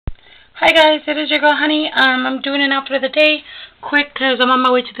Hi guys, it is your girl Honey. I'm doing an outfit of the day, quick, because I'm on my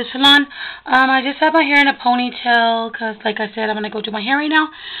way to the salon. I just have my hair in a ponytail, because like I said, I'm going to go do my hair right now.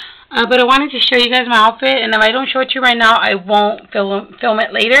 But I wanted to show you guys my outfit, and if I don't show it to you right now, I won't film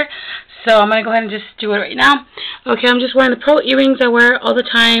it later. So I'm going to go ahead and just do it right now. Okay, I'm just wearing the pearl earrings I wear all the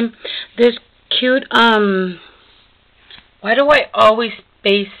time. This cute, why do I always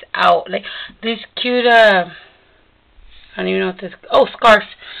space out? Like, this cute, I don't even know what this, scarf.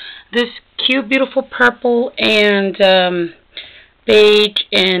 This cute, beautiful purple and beige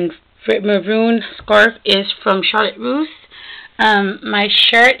and maroon scarf is from Charlotte Russe. My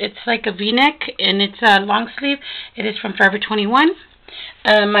shirt, it's like a v-neck and it's a long sleeve. It is from Forever 21.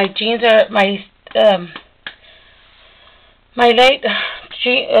 My jeans are my light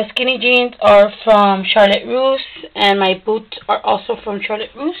skinny jeans are from Charlotte Russe, and my boots are also from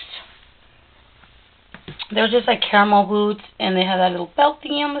Charlotte Russe. They're just like caramel boots, and they have that little belt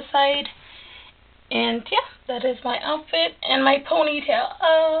thingy on the side. And yeah, that is my outfit and my ponytail.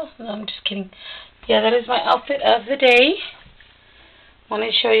 Oh, no, I'm just kidding. Yeah, that is my outfit of the day. Want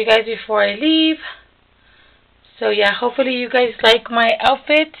to show you guys before I leave. So yeah, hopefully you guys like my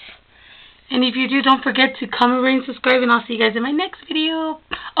outfits. And if you do, don't forget to comment, rate, and subscribe, and I'll see you guys in my next video.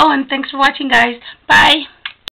 Oh, and thanks for watching, guys. Bye.